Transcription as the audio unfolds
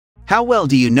How well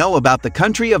do you know about the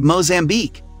country of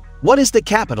Mozambique? What is the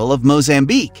capital of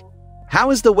Mozambique?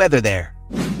 How is the weather there?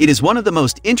 It is one of the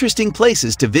most interesting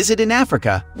places to visit in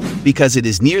Africa because it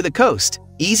is near the coast,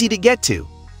 easy to get to,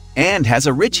 and has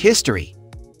a rich history.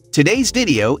 Today's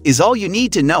video is all you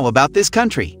need to know about this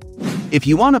country. If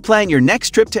you want to plan your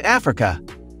next trip to Africa,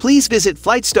 please visit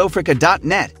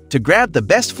flightstofrica.net to grab the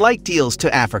best flight deals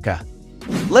to Africa.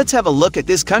 Let's have a look at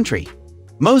this country.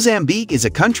 Mozambique is a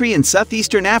country in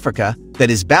southeastern Africa that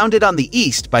is bounded on the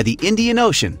east by the Indian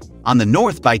Ocean, on the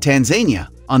north by Tanzania,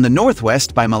 on the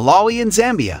northwest by Malawi and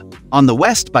Zambia, on the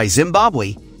west by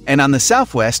Zimbabwe, and on the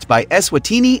southwest by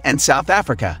Eswatini and South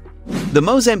Africa. The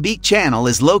Mozambique Channel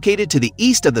is located to the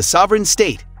east of the sovereign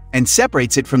state and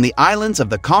separates it from the islands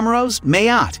of the Comoros,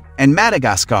 Mayotte, and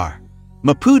Madagascar.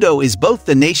 Maputo is both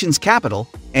the nation's capital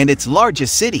and its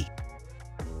largest city.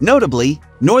 Notably,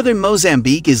 northern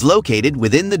Mozambique is located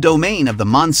within the domain of the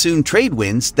monsoon trade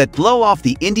winds that blow off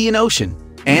the Indian Ocean,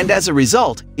 and as a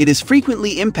result, it is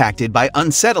frequently impacted by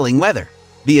unsettling weather.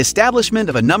 The establishment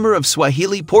of a number of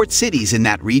Swahili port cities in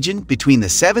that region between the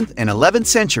 7th and 11th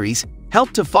centuries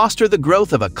helped to foster the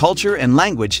growth of a culture and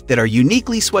language that are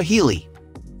uniquely Swahili.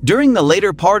 During the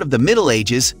later part of the Middle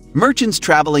Ages, merchants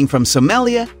traveling from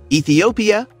Somalia,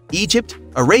 Ethiopia, Egypt,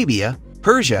 Arabia,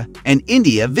 Persia, and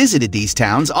India visited these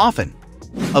towns often.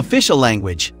 Official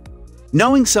language.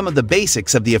 Knowing some of the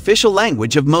basics of the official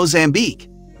language of Mozambique,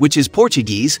 which is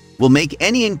Portuguese, will make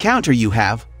any encounter you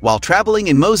have while traveling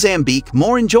in Mozambique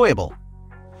more enjoyable.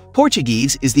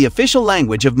 Portuguese is the official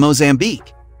language of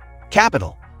Mozambique.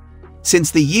 Capital.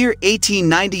 Since the year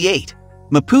 1898,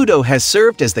 Maputo has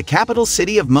served as the capital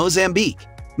city of Mozambique.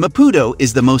 Maputo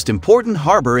is the most important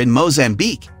harbor in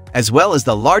Mozambique, as well as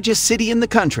the largest city in the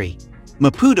country.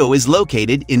 Maputo is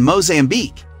located in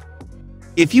Mozambique.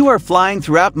 If you are flying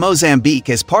throughout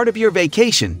Mozambique as part of your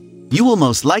vacation, you will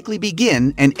most likely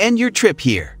begin and end your trip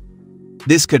here.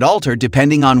 This could alter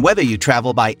depending on whether you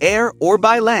travel by air or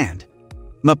by land.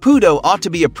 Maputo ought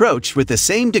to be approached with the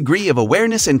same degree of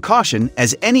awareness and caution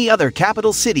as any other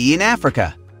capital city in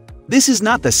Africa. This is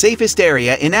not the safest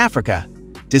area in Africa,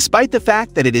 despite the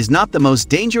fact that it is not the most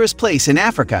dangerous place in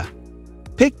Africa.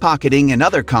 Pickpocketing and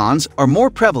other cons are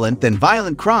more prevalent than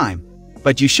violent crime,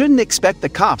 but you shouldn't expect the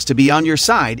cops to be on your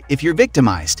side if you're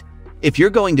victimized. If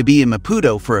you're going to be in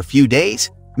Maputo for a few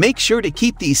days, make sure to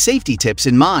keep these safety tips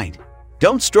in mind.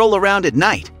 Don't stroll around at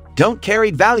night, don't carry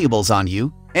valuables on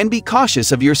you, and be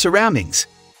cautious of your surroundings.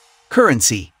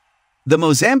 Currency. The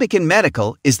Mozambican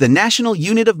medical is the national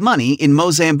unit of money in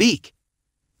Mozambique.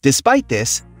 Despite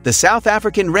this, the South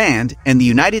African rand and the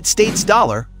United States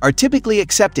dollar are typically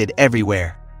accepted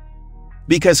everywhere.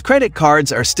 Because credit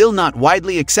cards are still not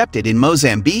widely accepted in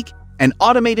Mozambique, and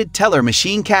automated teller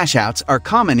machine cash-outs are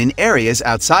common in areas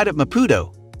outside of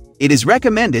Maputo, it is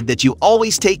recommended that you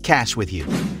always take cash with you.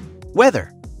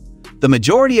 Weather. The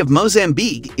majority of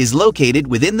Mozambique is located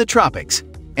within the tropics,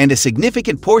 and a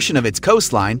significant portion of its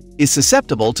coastline is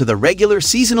susceptible to the regular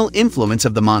seasonal influence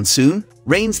of the monsoon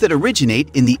rains that originate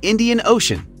in the Indian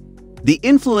Ocean. The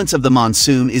influence of the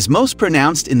monsoon is most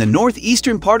pronounced in the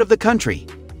northeastern part of the country,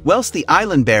 whilst the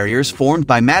island barriers formed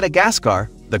by Madagascar,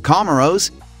 the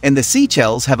Comoros, and the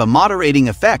Seychelles have a moderating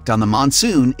effect on the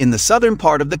monsoon in the southern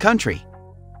part of the country.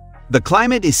 The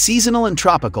climate is seasonal and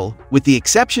tropical, with the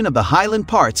exception of the highland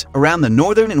parts around the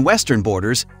northern and western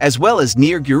borders, as well as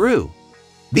near Guru.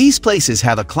 These places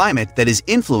have a climate that is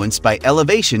influenced by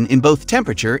elevation in both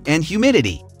temperature and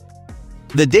humidity.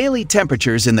 The daily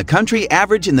temperatures in the country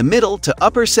average in the middle to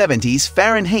upper 70s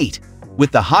Fahrenheit, with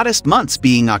the hottest months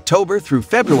being October through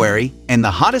February and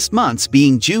the hottest months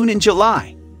being June and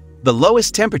July. The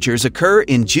lowest temperatures occur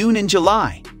in June and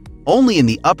July. Only in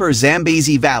the upper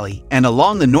Zambezi Valley and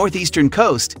along the northeastern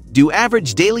coast do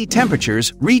average daily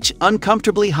temperatures reach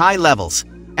uncomfortably high levels,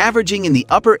 averaging in the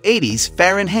upper 80s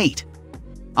Fahrenheit.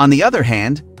 On the other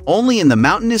hand, only in the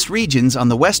mountainous regions on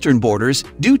the western borders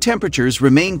do temperatures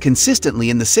remain consistently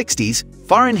in the 60s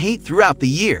Fahrenheit throughout the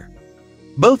year.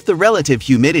 Both the relative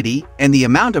humidity and the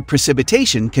amount of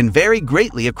precipitation can vary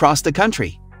greatly across the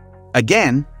country.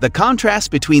 Again, the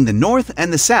contrast between the north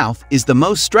and the south is the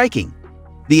most striking.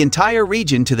 The entire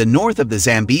region to the north of the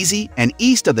Zambezi and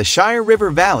east of the Shire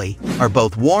River Valley are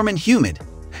both warm and humid,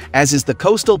 as is the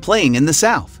coastal plain in the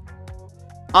south.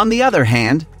 On the other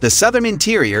hand, the southern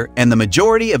interior and the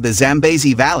majority of the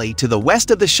Zambezi Valley to the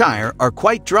west of the Shire are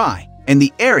quite dry, and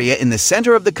the area in the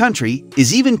center of the country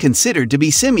is even considered to be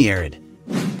semi-arid.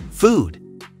 Food.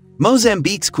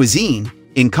 Mozambique's cuisine,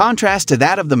 in contrast to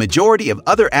that of the majority of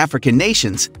other African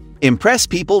nations, impress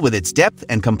people with its depth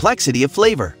and complexity of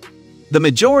flavor. The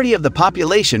majority of the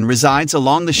population resides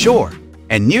along the shore,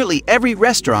 and nearly every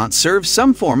restaurant serves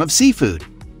some form of seafood.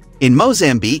 In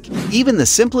Mozambique, even the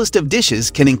simplest of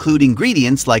dishes can include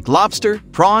ingredients like lobster,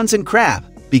 prawns, and crab,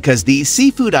 because these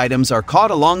seafood items are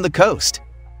caught along the coast.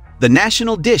 The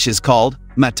national dish is called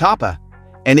matapa,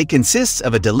 and it consists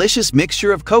of a delicious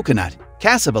mixture of coconut,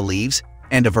 cassava leaves,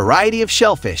 and a variety of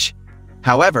shellfish.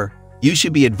 However, you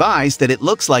should be advised that it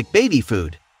looks like baby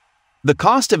food. The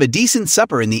cost of a decent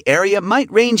supper in the area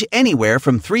might range anywhere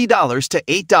from $3 to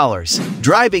 $8.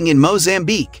 Driving in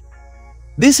Mozambique.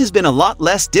 This has been a lot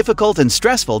less difficult and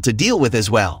stressful to deal with as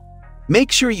well.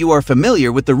 Make sure you are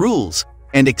familiar with the rules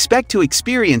and expect to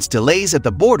experience delays at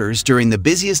the borders during the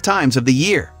busiest times of the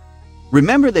year.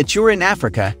 Remember that you're in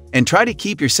Africa and try to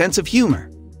keep your sense of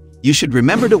humor. You should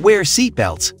remember to wear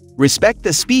seatbelts, respect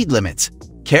the speed limits,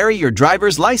 carry your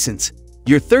driver's license,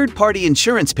 your third-party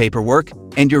insurance paperwork,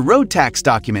 and your road tax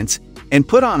documents, and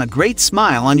put on a great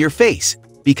smile on your face,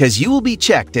 because you will be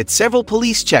checked at several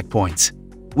police checkpoints.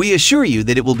 We assure you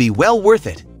that it will be well worth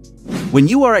it. When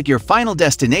you are at your final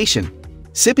destination,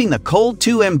 sipping the cold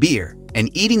 2M beer and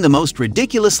eating the most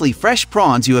ridiculously fresh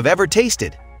prawns you have ever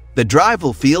tasted, the drive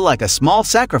will feel like a small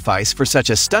sacrifice for such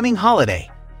a stunning holiday.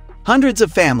 Hundreds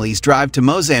of families drive to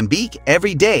Mozambique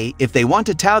every day if they want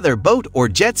to tow their boat or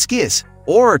jet skis,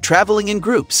 or are traveling in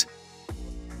groups.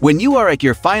 When you are at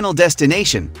your final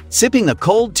destination, sipping the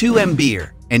cold 2M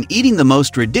beer and eating the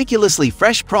most ridiculously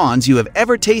fresh prawns you have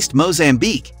ever tasted,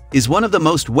 Mozambique is one of the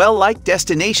most well-liked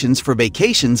destinations for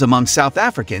vacations among South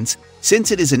Africans,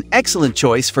 since it is an excellent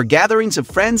choice for gatherings of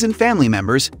friends and family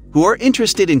members who are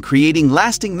interested in creating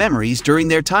lasting memories during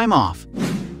their time off.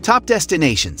 Top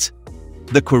destinations: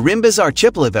 the Quirimbas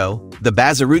Archipelago, the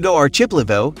Bazarudo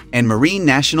Archipelago and Marine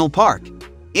National Park,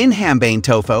 Inhambane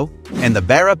Tofo, and the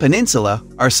Barra Peninsula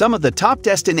are some of the top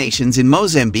destinations in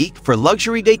Mozambique for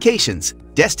luxury vacations,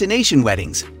 destination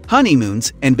weddings,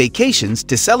 honeymoons, and vacations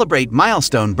to celebrate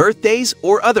milestone birthdays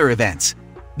or other events.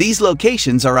 These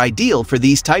locations are ideal for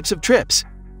these types of trips.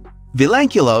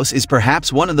 Vilanculos is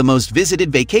perhaps one of the most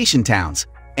visited vacation towns,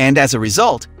 and as a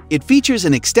result, it features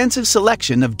an extensive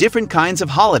selection of different kinds of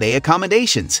holiday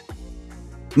accommodations.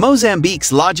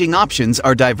 Mozambique's lodging options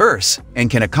are diverse and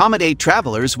can accommodate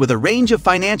travelers with a range of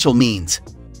financial means.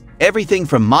 Everything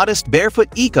from modest barefoot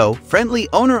eco-friendly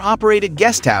owner-operated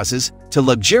guest houses to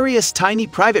luxurious tiny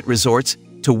private resorts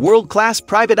to world-class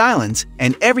private islands,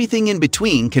 and everything in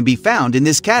between can be found in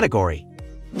this category.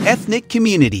 Ethnic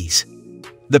communities.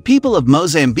 The people of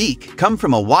Mozambique come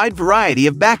from a wide variety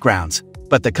of backgrounds,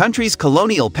 but the country's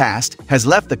colonial past has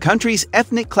left the country's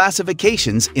ethnic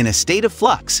classifications in a state of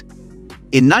flux.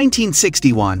 In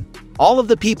 1961, all of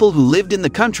the people who lived in the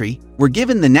country were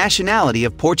given the nationality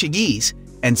of Portuguese,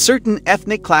 and certain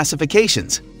ethnic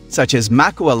classifications, such as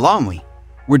Makualongwe,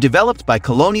 were developed by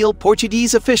colonial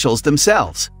Portuguese officials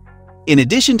themselves. In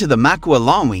addition to the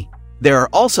Makualongwe, there are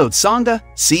also Tsonga,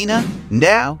 Sina,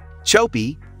 Ndau,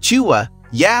 Chopi, Chua,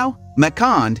 Yao,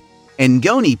 Makond, and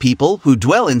Ngoni people who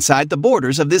dwell inside the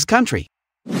borders of this country.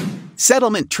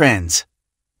 Settlement trends.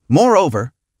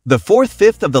 Moreover, the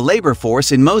fourth-fifth of the labor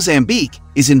force in Mozambique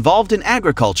is involved in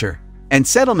agriculture, and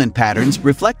settlement patterns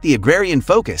reflect the agrarian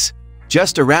focus.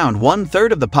 Just around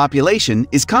one-third of the population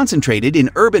is concentrated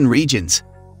in urban regions.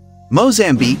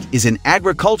 Mozambique is an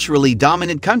agriculturally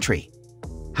dominant country.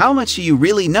 How much do you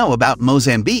really know about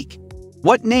Mozambique?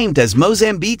 What name does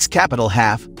Mozambique's capital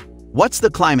have? What's the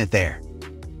climate there?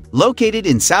 Located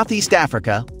in Southeast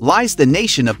Africa lies the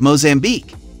nation of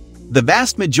Mozambique. The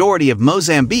vast majority of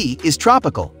Mozambique is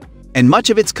tropical, and much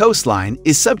of its coastline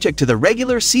is subject to the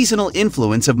regular seasonal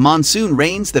influence of monsoon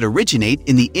rains that originate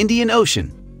in the Indian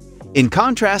Ocean. In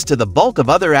contrast to the bulk of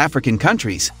other African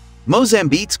countries,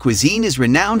 Mozambique's cuisine is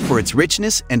renowned for its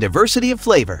richness and diversity of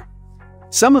flavor.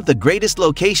 Some of the greatest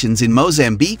locations in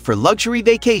Mozambique for luxury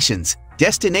vacations,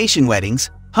 destination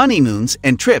weddings, honeymoons,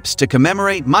 and trips to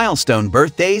commemorate milestone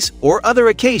birthdays or other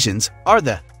occasions are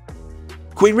the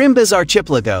Quirimbas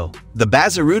Archipelago, the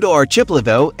Bazarudo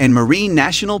Archipelago and Marine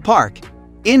National Park,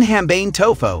 Inhambane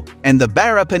Tofo, and the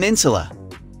Barra Peninsula.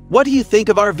 What do you think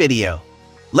of our video?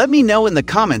 Let me know in the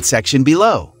comments section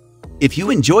below. If you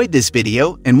enjoyed this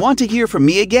video and want to hear from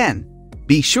me again,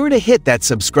 be sure to hit that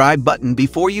subscribe button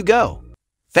before you go.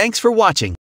 Thanks for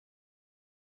watching.